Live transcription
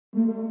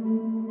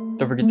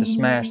Don't forget to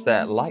smash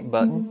that like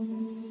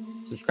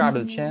button, subscribe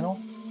to the channel,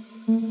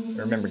 and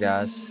remember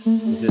guys,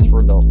 this is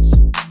for adults.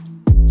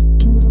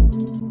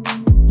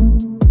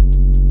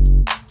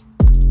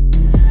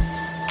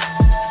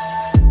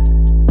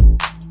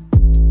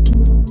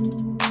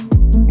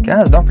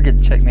 Guys, don't forget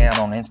to check me out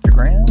on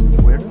Instagram,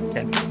 Twitter,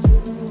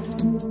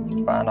 Pinterest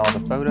to find all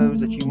the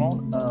photos that you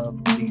want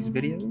of these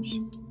videos.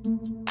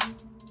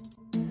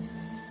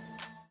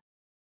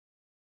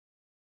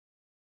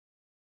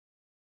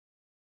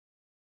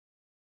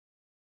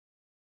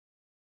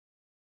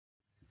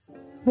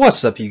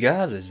 What's up you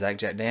guys, it's Zach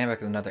Jack Dan back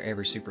with another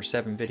Every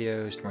Super7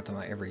 video. We're talking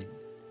about every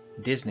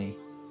Disney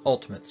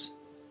Ultimates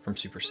from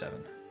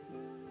Super7.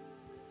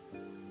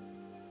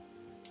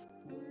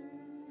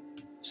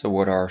 So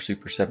what are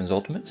Super7's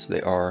Ultimates?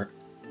 They are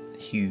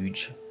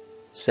huge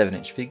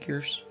 7-inch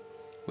figures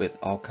with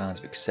all kinds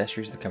of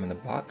accessories that come in the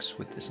box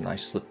with this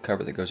nice slip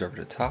cover that goes over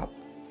the top.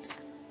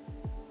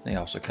 They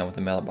also come with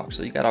a mallet box,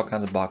 so you got all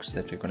kinds of boxes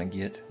that you're going to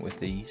get with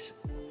these,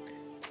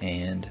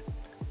 and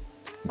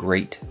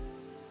great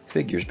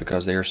figures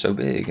because they are so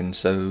big and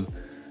so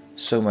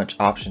much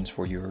options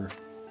for your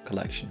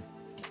collection.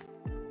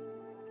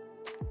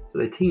 So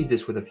they teased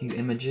us with a few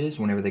images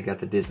whenever they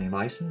got the Disney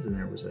license, and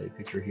there was a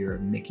picture here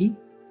of Mickey,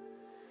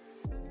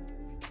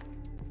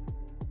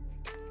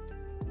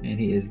 and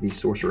he is the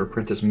Sorcerer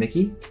Apprentice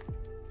Mickey.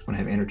 It's going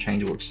to have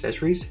interchangeable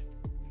accessories,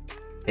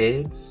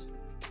 heads,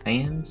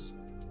 hands,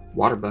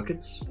 water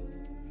buckets.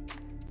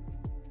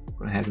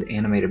 Going to have the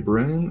animated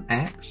broom,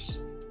 axe,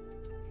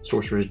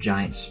 Sorcerer's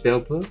giant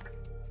spell book.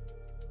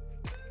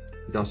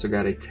 He's also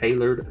got a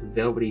tailored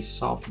velvety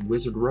soft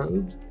wizard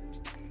robe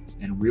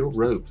and real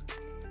rope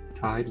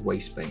tied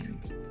waistband.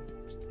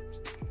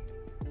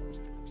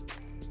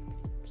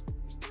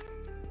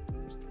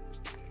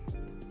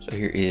 So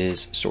here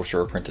is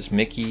Sorcerer Apprentice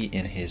Mickey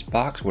in his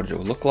box, what it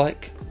will look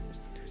like,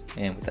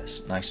 and with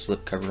that nice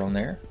slip cover on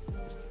there.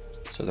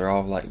 So they're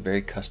all like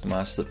very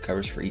customized slip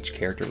covers for each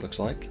character, it looks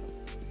like.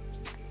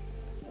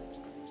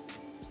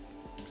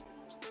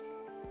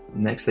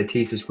 Next, they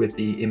teased us with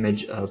the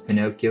image of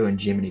Pinocchio and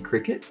Jiminy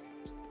Cricket.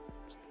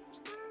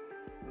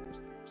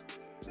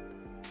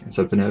 And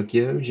so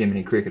Pinocchio,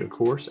 Jiminy Cricket, of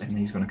course, and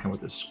he's going to come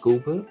with a school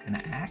book, an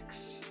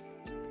axe,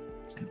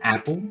 an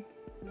apple.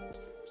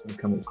 It's going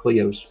to come with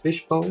Cleo's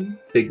fishbowl,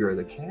 figure of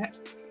the cat,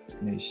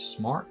 and a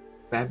smart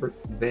fabric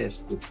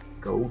vest with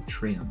gold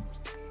trim.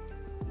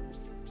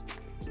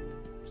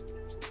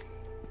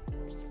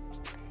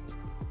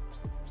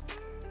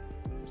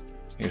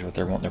 Here's what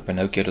they're wanting their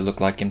Pinocchio to look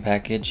like in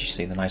package. You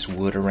see the nice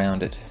wood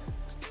around it.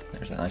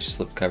 There's a nice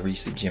slip cover. You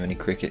see Jiminy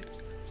Cricket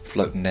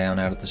floating down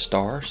out of the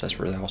stars. That's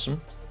really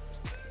awesome.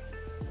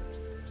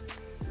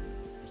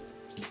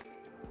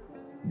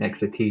 Next,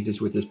 they teased us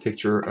with this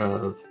picture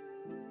of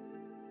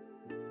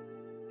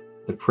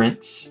the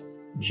Prince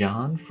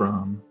John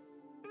from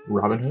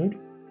Robin Hood.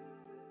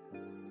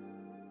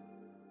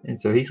 And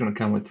so he's going to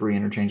come with 3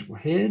 interchangeable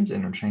heads,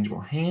 interchangeable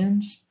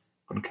hands.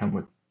 Going to come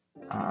with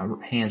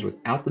hands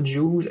without the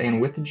jewels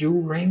and with the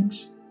jewel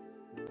rings.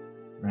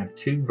 We're going to have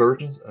 2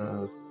 versions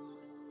of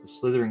the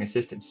slithering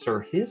assistant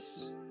Sir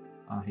Hiss.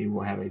 He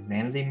will have a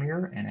vanity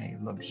mirror and a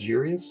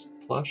luxurious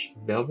plush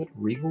velvet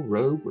regal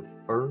robe with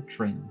fur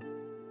trim.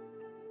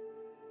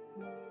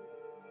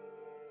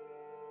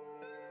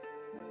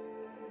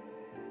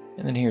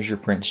 And then here's your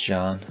Prince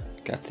John.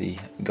 Got the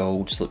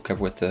gold slipcover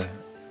with the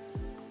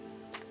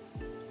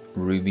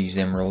rubies,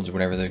 emeralds,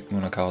 whatever they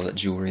want to call that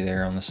jewelry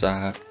there on the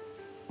side.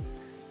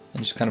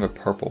 And just kind of a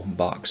purple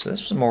box. So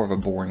this was more of a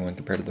boring one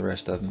compared to the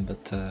rest of them,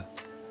 but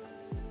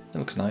it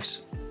looks nice.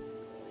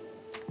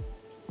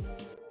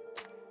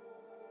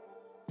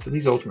 So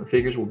these Ultimate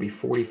figures will be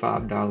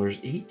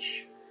 $45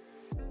 each.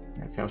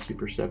 That's how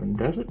Super7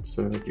 does it.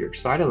 So if you're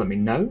excited, let me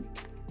know.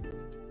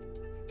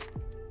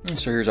 And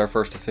so here's our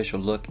first official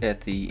look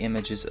at the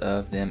images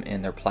of them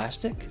in their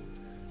plastic.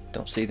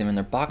 Don't see them in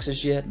their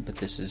boxes yet, but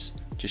this is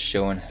just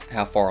showing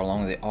how far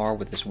along they are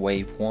with this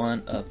wave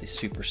 1 of the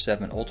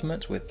Super7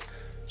 Ultimates with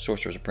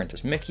Sorcerer's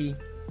Apprentice Mickey,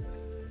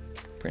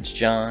 Prince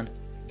John,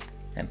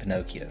 and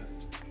Pinocchio.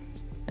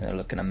 And they're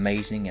looking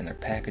amazing in their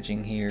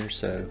packaging here,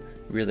 so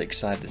really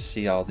excited to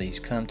see all these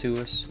come to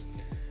us.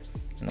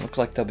 And it looks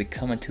like they'll be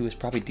coming to us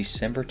probably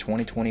December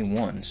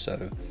 2021,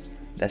 so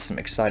that's some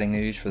exciting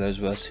news for those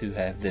of us who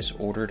have this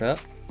ordered up,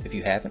 if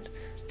you haven't.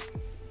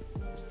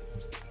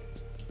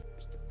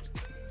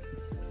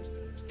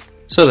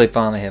 So they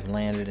finally have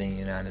landed in the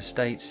United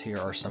States. Here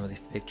are some of the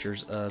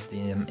pictures of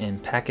them in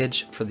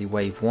package for the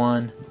Wave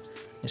 1.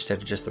 Instead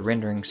of just the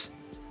renderings,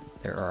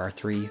 there are our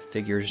 3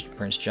 figures,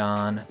 Prince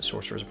John,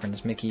 Sorcerer's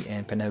Apprentice Mickey,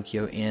 and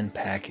Pinocchio in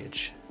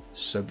package.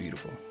 So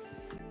beautiful.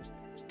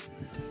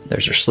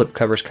 There's your slip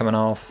covers coming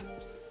off.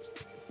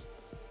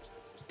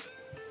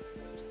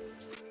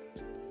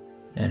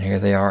 And here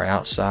they are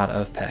outside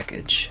of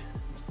package.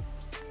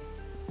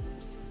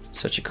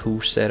 Such a cool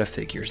set of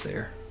figures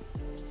there.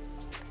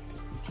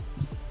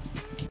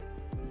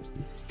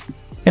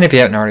 And if you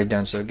haven't already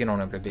done so, get on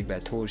over to Big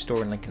Bad Toy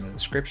Store and link in the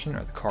description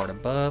or the card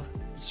above.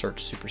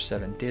 search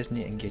Super7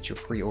 Disney and get your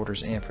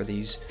pre-orders in for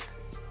these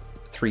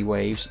 3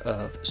 waves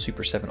of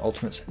Super7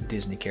 Ultimates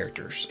Disney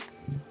characters.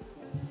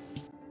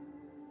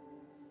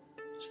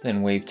 So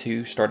then wave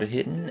 2 started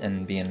hitting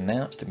and being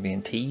announced and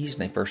being teased.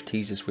 And they first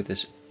teased us with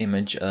this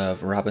image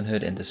of Robin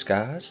Hood in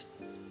disguise.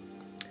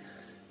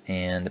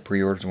 And the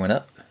pre-orders went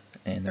up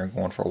and they're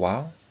going for a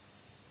while.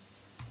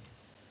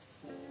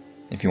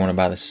 If you want to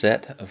buy the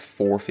set of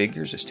 4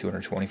 figures, it's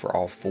 $220 for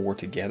all 4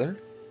 together.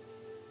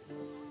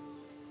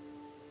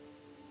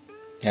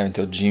 You have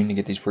until June to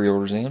get these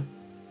pre-orders in.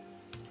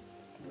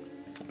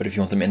 But if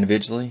you want them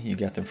individually, you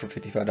got them for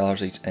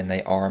 $55 each, and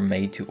they are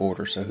made to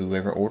order. So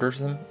whoever orders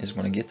them is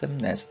going to get them.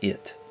 That's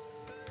it.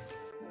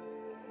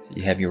 So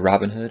you have your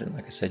Robin Hood, and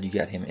like I said, you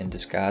got him in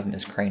disguise in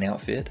his crane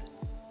outfit.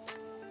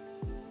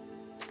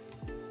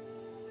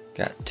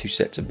 Got 2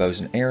 sets of bows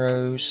and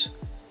arrows,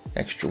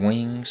 extra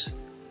wings,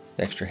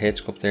 the extra head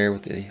sculpt there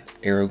with the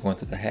arrow going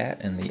through the hat,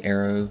 and the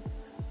arrow,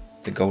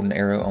 the golden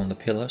arrow on the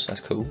pillow. So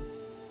that's cool.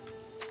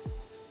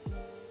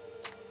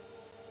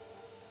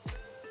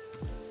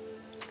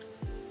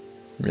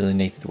 Really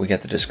neat that we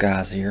got the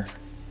disguise here.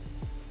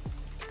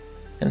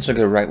 And this will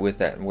go right with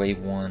that Wave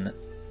 1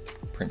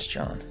 Prince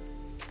John.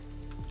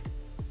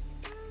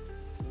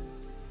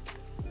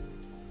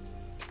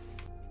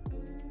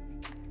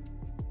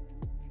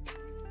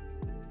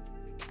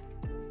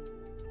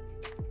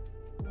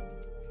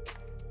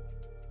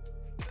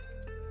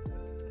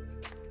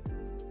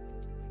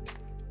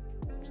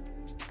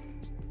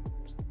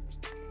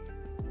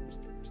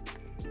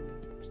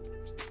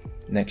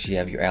 Next you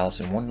have your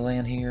Alice in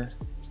Wonderland here.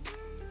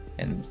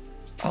 And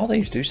all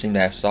these do seem to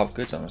have soft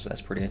goods on them, so that's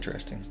pretty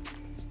interesting.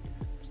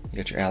 You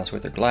got your Alice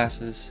with her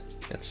glasses,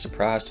 you got the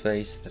surprised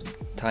face, the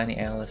tiny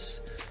Alice,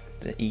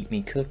 the eat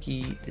me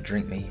cookie, the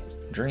drink me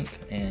drink,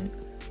 and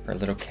her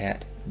little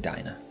cat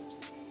Dinah.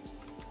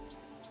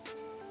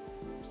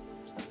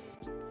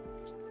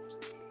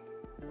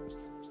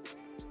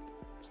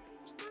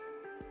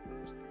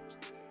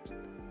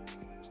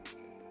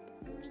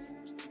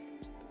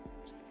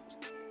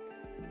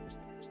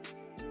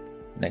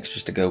 Next,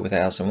 just to go with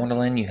Alice in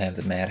Wonderland, you have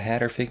the Mad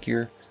Hatter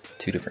figure,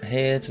 2 different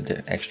heads,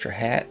 the extra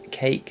hat,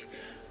 cake,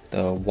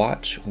 the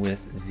watch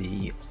with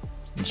the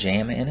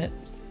jam in it,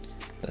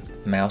 the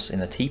mouse in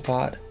the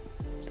teapot,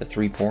 the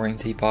 3 pouring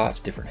teapots,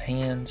 different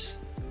hands,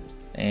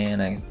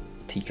 and a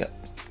teacup.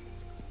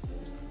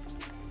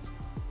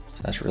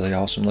 So that's really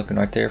awesome looking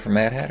right there for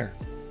Mad Hatter.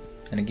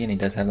 And again, he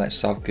does have that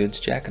soft goods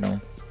jacket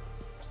on.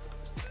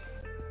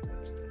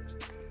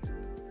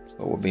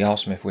 It would be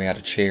awesome if we had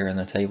a chair and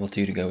a table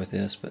too to go with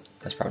this, but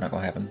that's probably not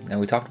going to happen. Now,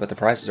 we talked about the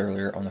prices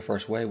earlier on the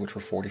first wave, which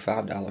were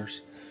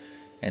 $45,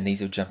 and these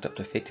have jumped up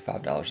to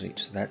 $55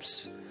 each, so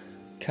that's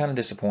kind of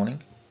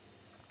disappointing.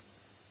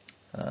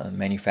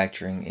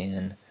 Manufacturing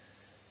in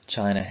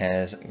China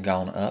has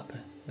gone up.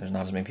 There's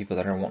not as many people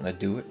that are wanting to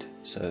do it,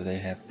 so they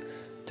have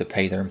to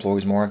pay their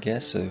employees more, I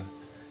guess, so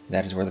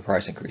that is where the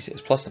price increase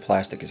is. Plus the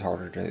plastic is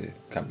harder to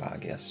come by, I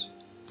guess.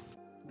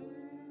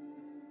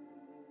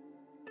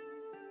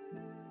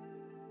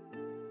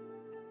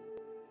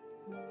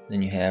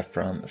 Then you have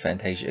from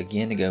Fantasia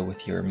again to go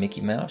with your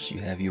Mickey Mouse.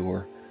 You have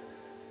your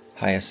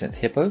Hyacinth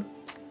Hippo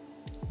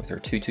with her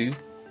tutu.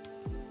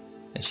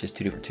 It's just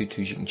 2 different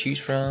tutus you can choose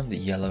from, the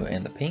yellow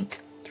and the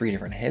pink. 3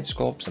 different head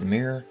sculpts, a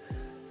mirror.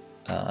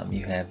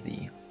 You have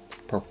the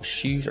purple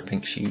shoes or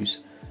pink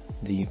shoes,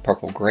 the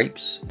purple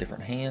grapes,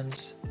 different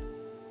hands.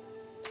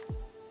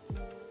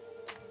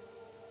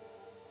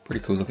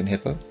 Pretty cool looking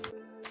hippo.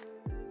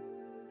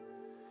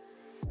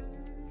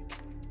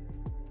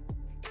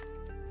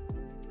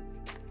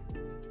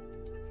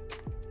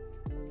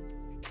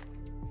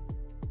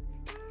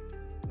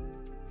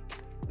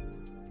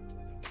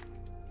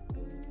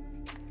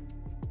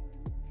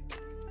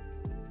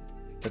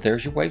 But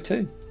there's your wave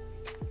 2.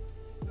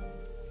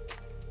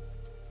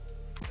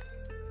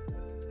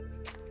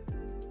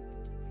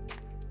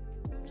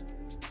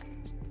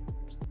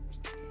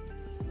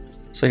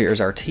 So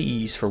here's our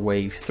tease for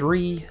wave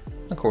 3.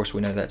 Of course,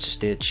 we know that's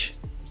Stitch.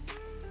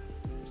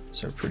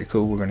 So pretty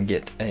cool. We're going to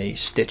get a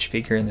Stitch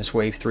figure in this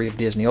wave 3 of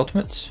Disney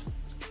Ultimates.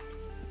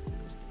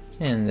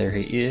 And there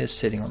he is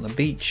sitting on the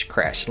beach,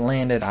 crash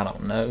landed, I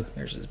don't know.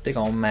 There's this big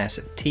old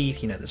massive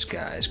teeth. You know this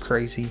guy is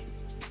crazy.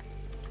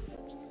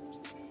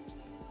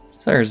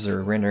 So there's the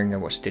rendering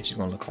of what Stitch is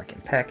going to look like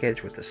in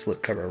package with the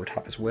slip cover over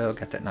top as well.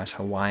 Got that nice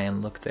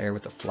Hawaiian look there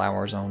with the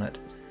flowers on it.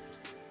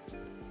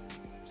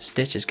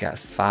 Stitch has got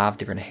 5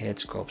 different head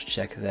sculpts.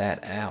 Check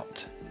that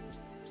out.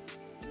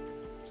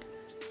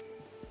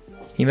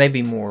 He may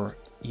be more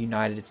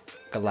United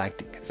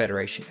Galactic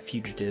Federation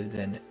fugitive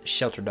than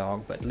Shelter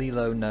Dog, but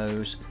Lilo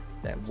knows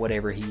that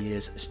whatever he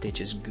is, Stitch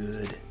is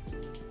good.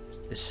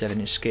 This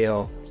 7-inch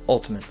scale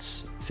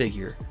Ultimates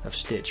figure of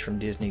Stitch from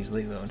Disney's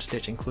Lilo and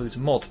Stitch includes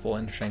multiple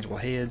interchangeable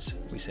heads,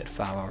 we said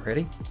 5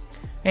 already,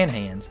 and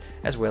hands,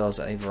 as well as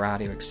a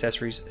variety of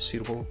accessories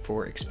suitable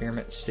for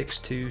Experiment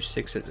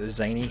 626's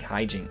zany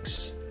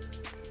hijinks.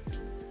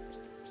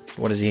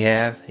 What does he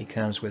have? He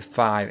comes with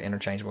 5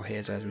 interchangeable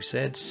heads, as we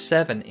said,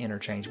 7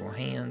 interchangeable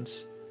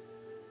hands,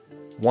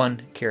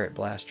 one carrot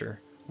blaster,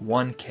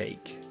 one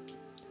cake,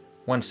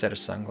 one set of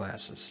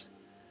sunglasses,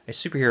 a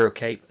superhero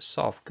cape,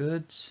 soft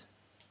goods,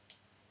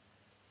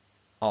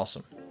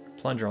 awesome,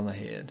 plunger on the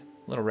head,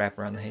 little wrap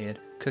around the head,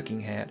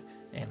 cooking hat,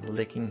 and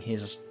licking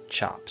his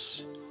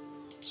chops.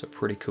 So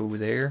pretty cool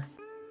there.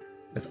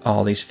 With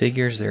all these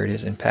figures, there it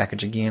is in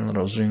package again, a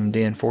little zoomed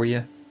in for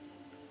you.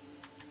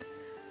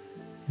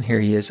 And here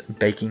he is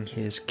baking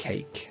his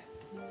cake.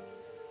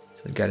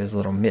 So he's got his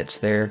little mitts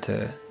there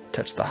to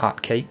touch the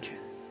hot cake.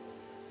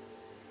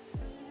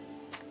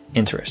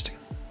 Interesting.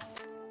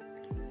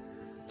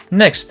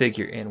 Next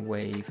figure in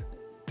wave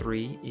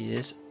 3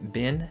 is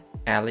Ben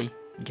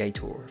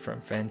Alligator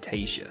from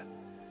Fantasia.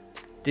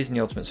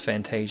 Disney Ultimate's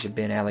Fantasia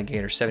Ben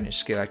Alligator 7-inch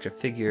scale action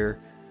figure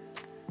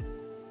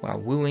while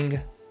wooing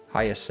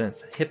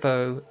Hyacinth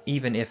Hippo,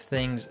 even if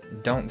things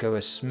don't go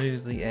as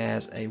smoothly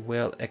as a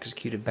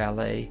well-executed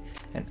ballet,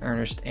 an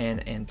earnest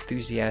and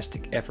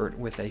enthusiastic effort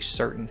with a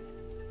certain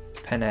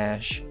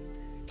panache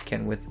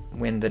can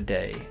win the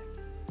day.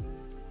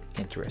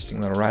 Interesting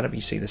little write-up.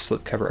 You see the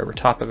slipcover over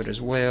top of it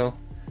as well.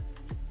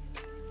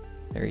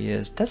 There he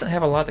is. Doesn't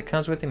have a lot that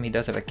comes with him. He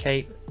does have a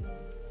cape,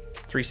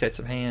 3 sets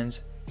of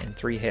hands, and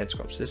 3 head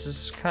sculpts. This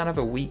is kind of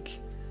a weak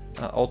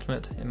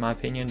Ultimate, in my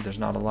opinion. There's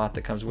not a lot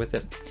that comes with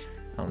it.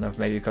 I don't know if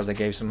maybe because they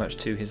gave so much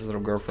to his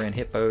little girlfriend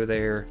Hippo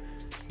there,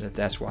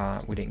 that's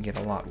why we didn't get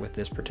a lot with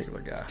this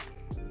particular guy.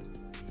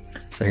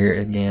 So here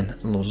again,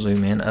 a little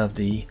zoom in of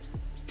the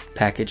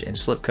package and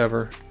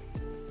slipcover,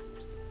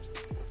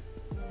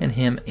 and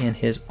him in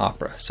his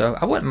opera. So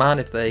I wouldn't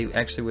mind if they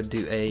actually would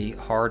do a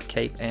hard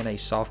cape and a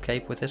soft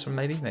cape with this one.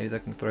 Maybe they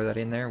can throw that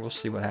in there. We'll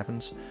see what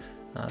happens.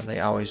 They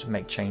always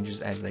make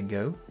changes as they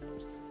go.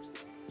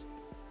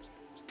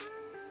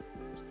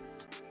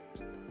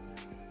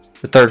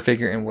 The third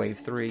figure in Wave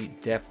 3,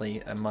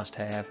 definitely a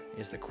must-have,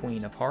 is the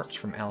Queen of Hearts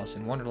from Alice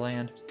in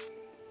Wonderland.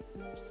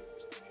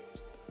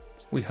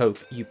 We hope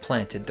you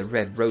planted the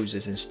red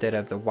roses instead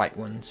of the white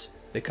ones,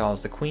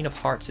 because the Queen of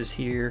Hearts is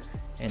here,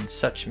 and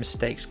such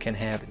mistakes can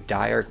have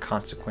dire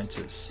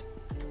consequences.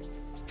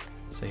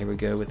 So here we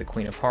go with the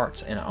Queen of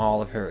Hearts and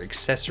all of her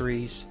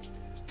accessories.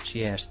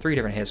 She has 3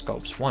 different head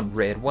sculpts, one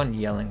red, one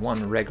yelling,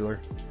 one regular.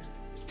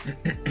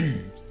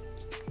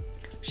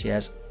 She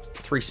has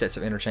 3 sets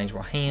of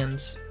interchangeable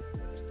hands.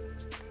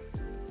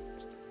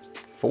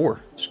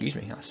 4, excuse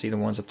me. I see the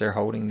ones up there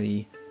holding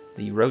the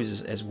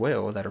roses as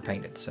well that are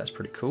painted, so that's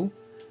pretty cool.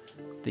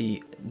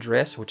 The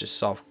dress, which is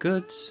soft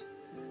goods.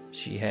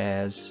 She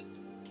has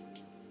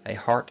a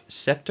heart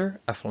scepter,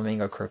 a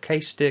flamingo croquet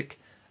stick,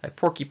 a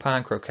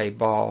porcupine croquet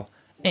ball,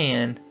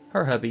 and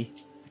her hubby,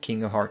 the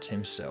King of Hearts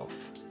himself.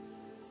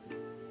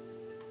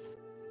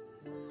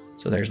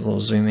 So there's a little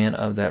zoom in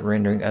of that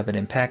rendering of it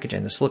in package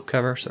and the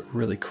slipcover, so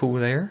really cool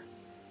there.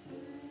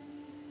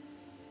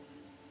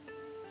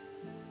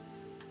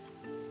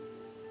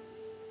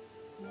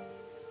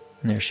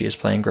 And there she is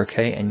playing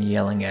croquet and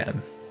yelling at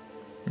him.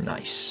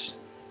 Nice.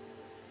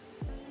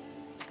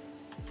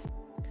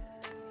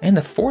 And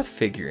the 4th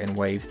figure in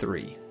Wave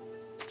 3,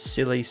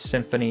 Silly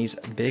Symphony's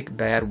Big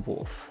Bad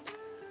Wolf.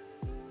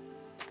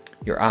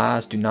 Your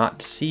eyes do not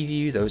deceive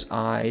you. Those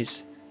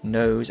eyes,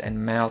 nose,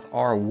 and mouth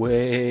are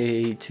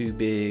way too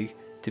big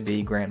to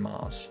be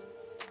grandma's.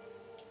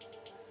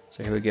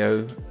 So here we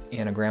go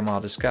in a grandma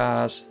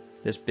disguise.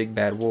 This Big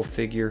Bad Wolf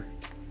figure,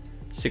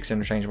 6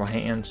 interchangeable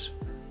hands,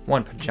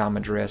 1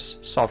 pajama dress,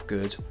 soft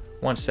goods,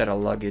 1 set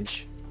of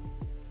luggage,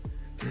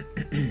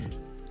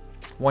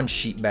 1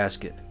 sheep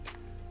basket.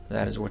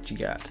 That is what you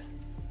got.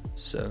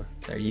 So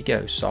there you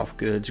go, soft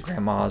goods,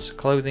 grandma's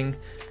clothing.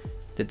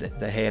 Did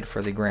the head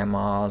for the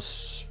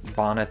grandma's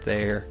bonnet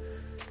there.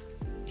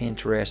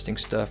 Interesting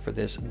stuff for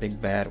this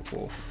Big Bad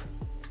Wolf.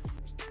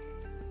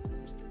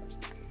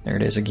 There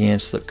it is again,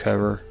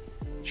 slipcover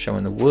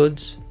showing the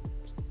woods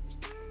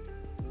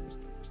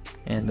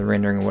and the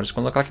rendering of what it's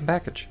going to look like in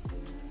package.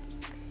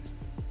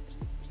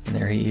 And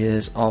there he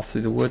is off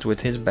through the woods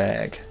with his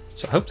bag.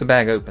 So I hope the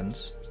bag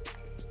opens.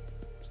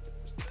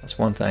 That's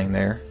one thing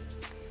there.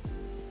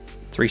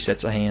 3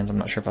 sets of hands, I'm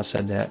not sure if I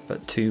said that,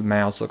 but 2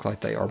 mouths look like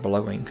they are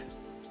blowing.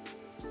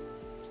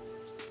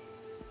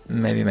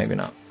 Maybe, maybe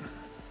not.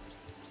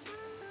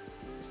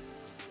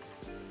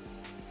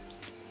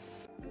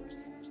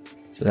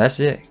 So that's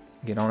it.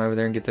 Get on over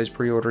there and get those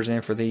pre-orders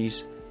in for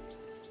these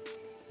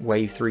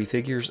Wave 3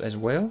 figures as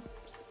well.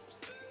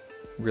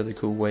 Really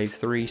cool Wave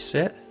 3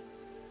 set.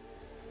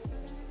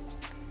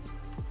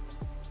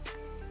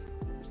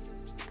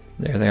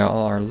 There they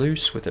all are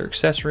loose with their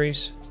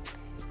accessories.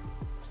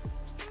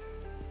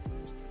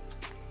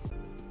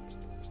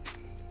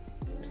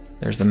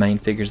 There's the main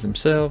figures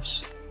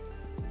themselves.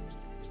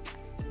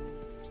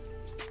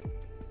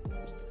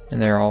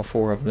 And there all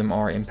 4 of them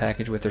are in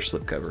package with their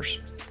slipcovers.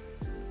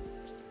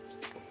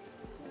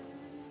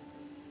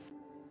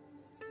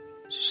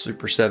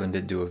 Super7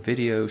 did do a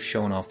video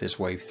showing off this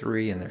Wave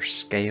 3 and their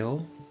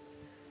scale.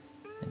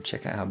 And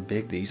check out how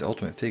big these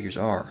Ultimate figures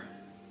are.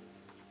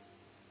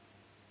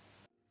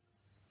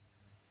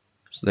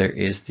 So there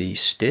is the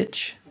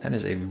Stitch. That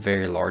is a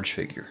very large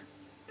figure.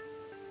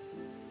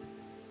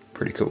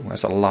 Pretty cool.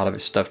 That's a lot of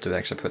his stuff to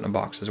actually put in a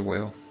box as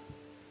well.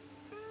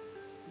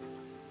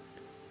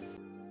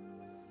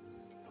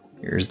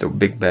 Here's the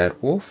big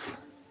bad wolf.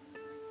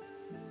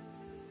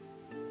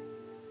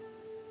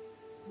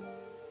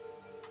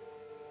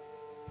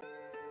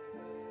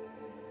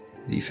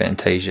 The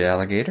Fantasia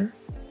alligator.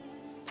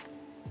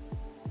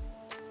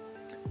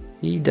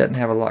 He doesn't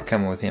have a lot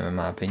coming with him in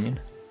my opinion.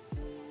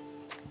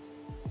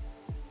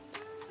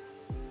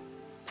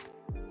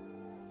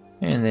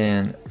 And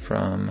then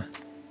from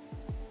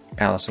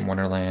Alice in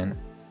Wonderland,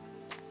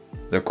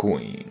 the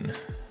Queen.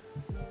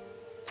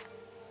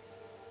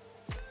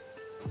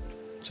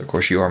 So of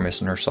course you are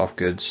missing her soft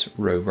goods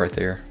robe right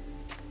there.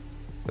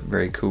 But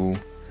very cool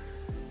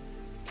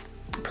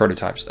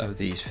prototypes of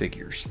these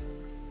figures.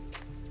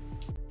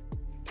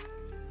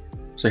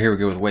 So here we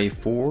go with wave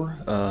 4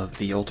 of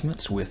the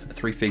Ultimates with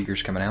 3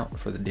 figures coming out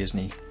for the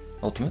Disney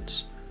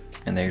Ultimates.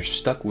 And they're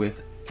stuck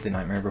with The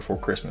Nightmare Before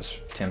Christmas,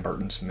 Tim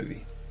Burton's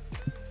movie.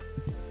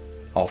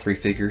 All 3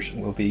 figures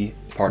will be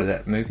part of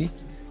that movie.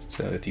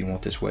 So if you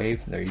want this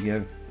wave, there you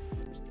go.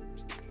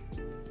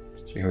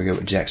 So here we go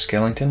with Jack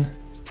Skellington.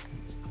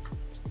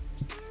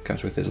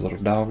 Comes with his little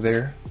dog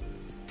there.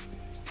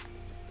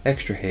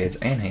 Extra heads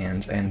and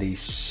hands and the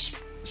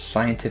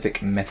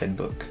scientific method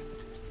book.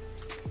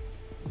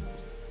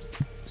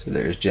 So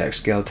there's Jack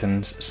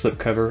Skellington's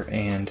slipcover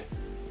and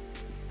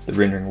the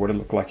rendering of what it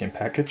looked like in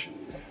package.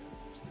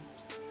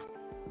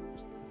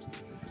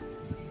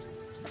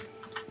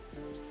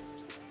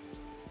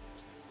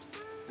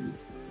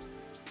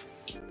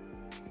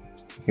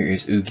 Here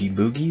is Oogie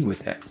Boogie with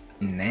that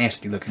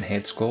nasty looking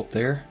head sculpt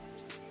there.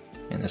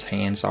 And his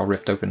hands all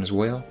ripped open as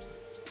well.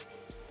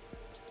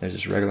 There's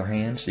his regular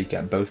hand, so you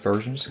got both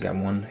versions. You got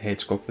one head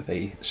sculpt with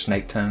a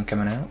snake tongue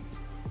coming out.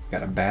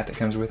 Got a bat that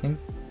comes with him.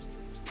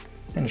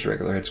 And his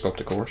regular head sculpt,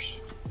 of course.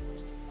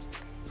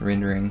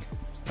 Rendering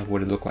of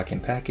what it looked like in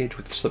package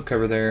with the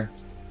slipcover there.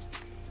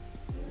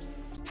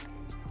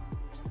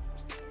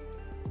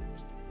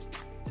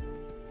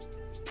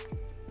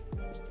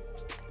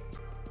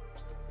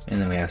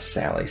 And then we have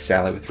Sally.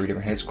 Sally with 3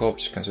 different head sculpts.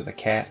 She comes with a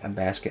cat, a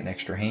basket, and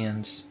extra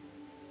hands.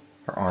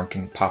 Her arm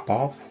can pop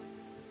off.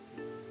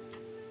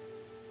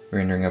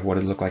 Rendering of what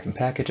it looked like in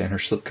package and her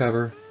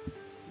slipcover.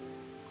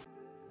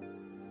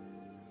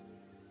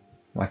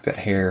 Like that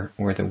hair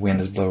where the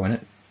wind is blowing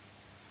it.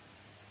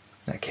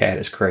 That cat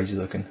is crazy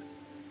looking.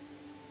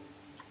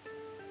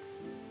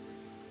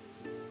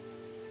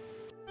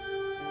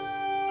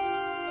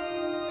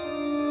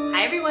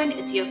 Hi everyone,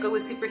 it's Yoko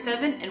with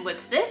Super7, and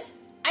what's this?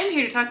 I'm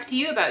here to talk to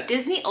you about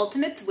Disney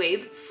Ultimates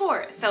Wave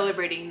 4,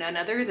 celebrating none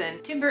other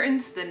than Tim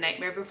Burton's The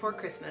Nightmare Before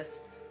Christmas.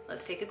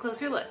 Let's take a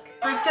closer look.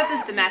 First up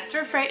is the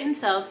Master of Fright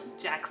himself,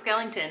 Jack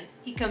Skellington.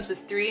 He comes with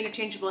 3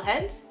 interchangeable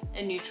heads,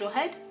 a neutral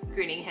head,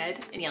 grinning head,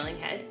 and yelling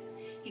head.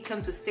 He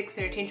comes with 6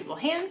 interchangeable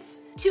hands,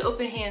 2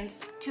 open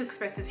hands, 2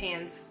 expressive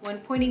hands, 1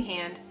 pointing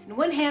hand, and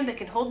 1 hand that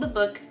can hold the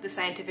book, The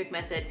Scientific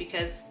Method,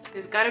 because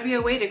there's gotta be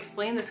a way to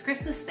explain this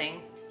Christmas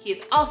thing. He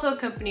is also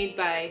accompanied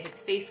by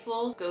his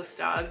faithful ghost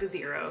dog,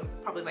 Zero,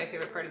 probably my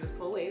favorite part of this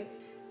whole wave.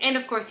 And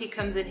of course he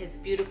comes in his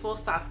beautiful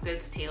soft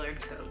goods tailored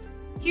coat.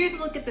 Here's a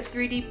look at the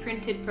 3D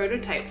printed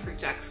prototype for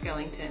Jack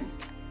Skellington,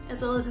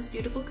 as well as his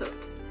beautiful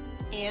coat.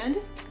 And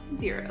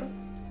Zero.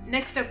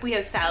 Next up we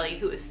have Sally,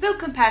 who is so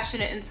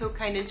compassionate and so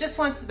kind and just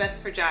wants the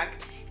best for Jack,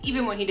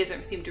 even when he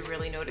doesn't seem to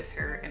really notice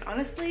her, and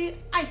honestly,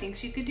 I think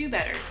she could do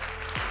better.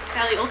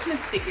 Sally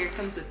Ultimate's figure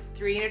comes with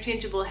 3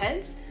 interchangeable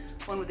heads,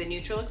 1 with a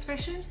neutral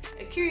expression,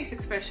 a curious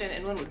expression,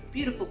 and 1 with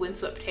beautiful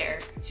windswept hair.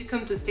 She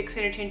comes with 6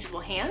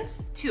 interchangeable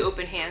hands, 2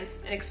 open hands,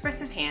 an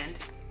expressive hand,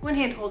 1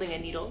 hand holding a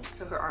needle,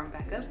 so her arm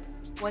back up,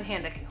 1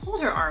 hand that can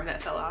hold her arm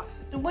that fell off,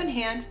 and 1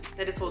 hand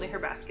that is holding her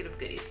basket of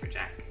goodies for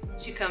Jack.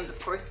 She comes, of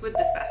course, with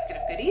this basket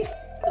of goodies,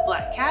 the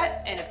black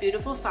cat, and a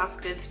beautiful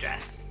soft goods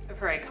dress of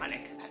her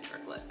iconic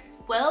patchwork look.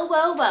 Well,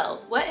 well,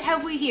 well, what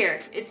have we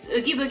here? It's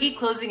Oogie Boogie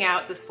closing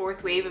out this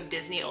 4th wave of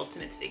Disney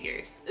Ultimates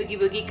figures. Oogie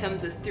Boogie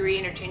comes with 3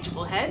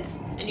 interchangeable heads,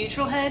 a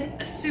neutral head,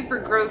 a super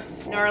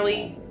gross,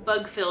 gnarly,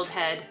 bug-filled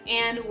head,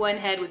 and 1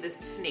 head with a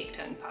snake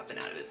tongue popping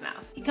out of his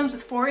mouth. He comes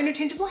with 4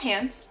 interchangeable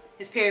hands,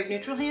 his pair of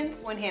neutral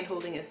hands, 1 hand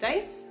holding his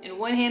dice, and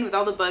 1 hand with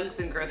all the bugs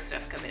and gross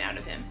stuff coming out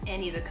of him.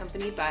 And he's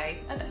accompanied by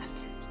a bat.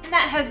 And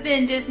that has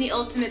been Disney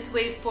Ultimates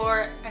Wave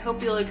 4. I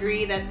hope you'll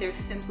agree that they're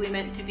simply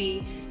meant to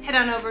be. Head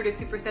on over to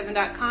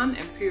super7.com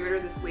and pre-order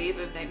this wave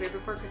of Nightmare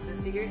Before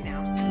Christmas figures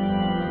now.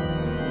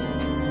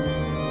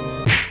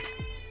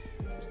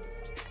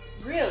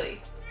 Really?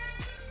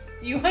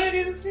 You want to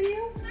do this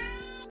video?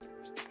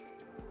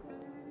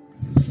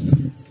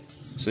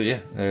 So yeah,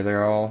 there they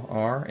all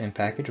are in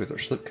package with their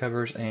slip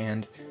covers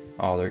and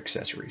all their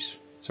accessories.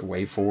 So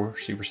Wave 4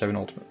 Super 7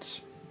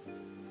 Ultimates.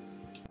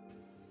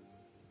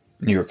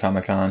 New York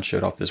Comic Con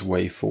showed off this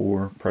Wave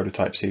 4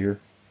 prototypes here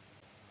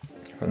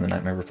from the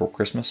Nightmare Before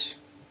Christmas.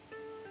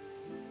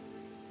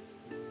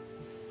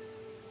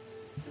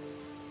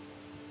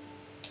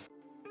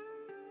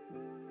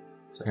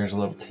 So here's a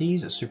little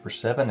tease that Super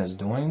 7 is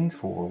doing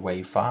for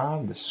Wave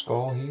 5, the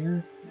skull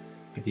here.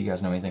 If you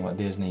guys know anything about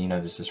Disney, you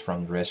know this is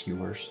from The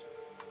Rescuers.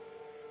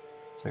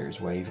 So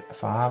here's wave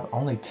 5.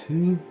 Only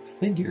 2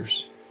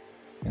 figures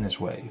in this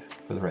wave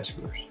for the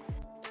Rescuers.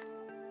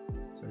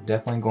 So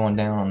definitely going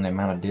down on the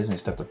amount of Disney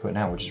stuff they're putting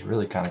out, which is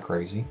really kind of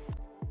crazy.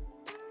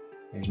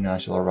 Here's a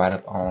nice little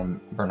write-up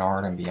on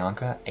Bernard and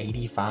Bianca.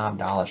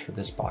 $85 for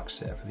this box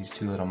set for these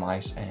 2 little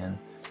mice and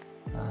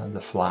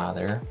the fly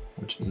there,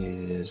 which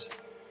is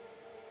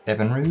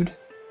Evinrude.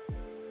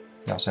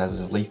 He also has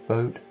his leaf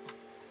boat.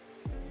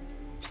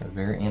 So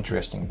very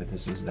interesting that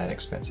this is that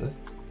expensive.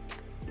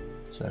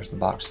 So there's the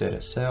box set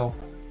itself,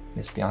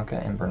 Miss Bianca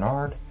and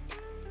Bernard.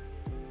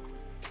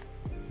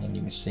 And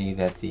you can see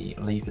that the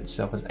leaf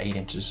itself is 8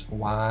 inches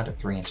wide,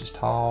 3 inches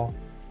tall.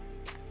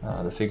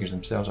 The figures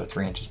themselves are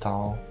 3 inches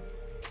tall.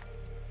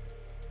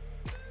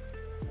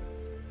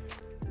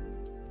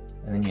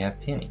 And then you have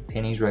Penny.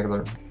 Penny's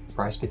regular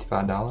price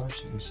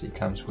 $55. You can see it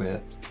comes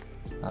with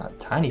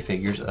tiny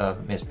figures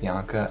of Miss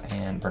Bianca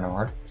and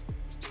Bernard.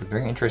 So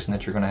very interesting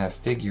that you're going to have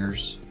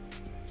figures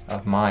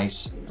of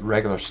mice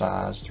regular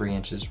size, 3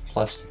 inches,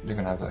 plus you're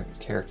going to have a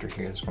character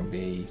here that's going to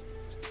be,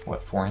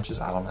 what, 4 inches?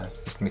 I don't know.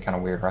 It's going to be kind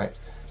of weird, right?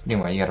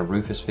 Anyway, you got a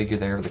Rufus figure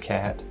there with the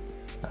cat,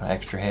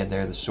 extra head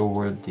there, the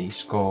sword, the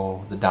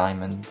skull, the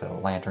diamond, the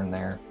lantern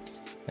there,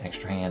 and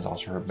extra hands,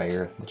 also her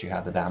bear that you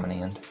have the diamond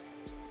end.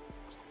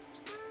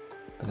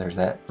 But there's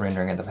that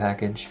rendering of the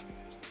package.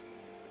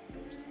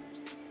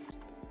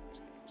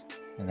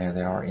 And there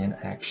they are in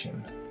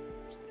action.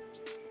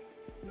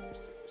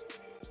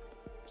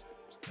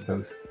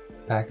 Both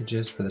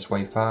packages for this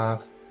wave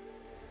 5.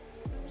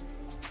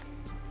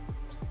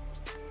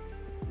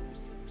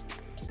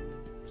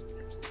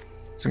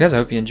 So guys, I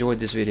hope you enjoyed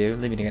this video.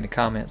 Leave it in the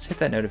comments. Hit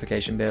that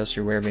notification bell so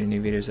you're aware of any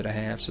new videos that I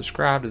have.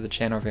 Subscribe to the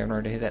channel if you haven't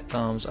already. Hit that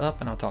thumbs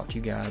up, and I'll talk to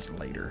you guys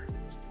later.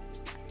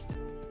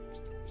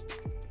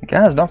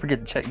 Guys, don't forget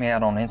to check me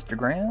out on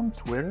Instagram,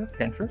 Twitter,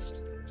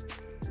 Pinterest.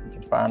 You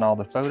can find all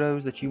the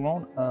photos that you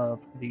want of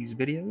these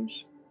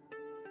videos.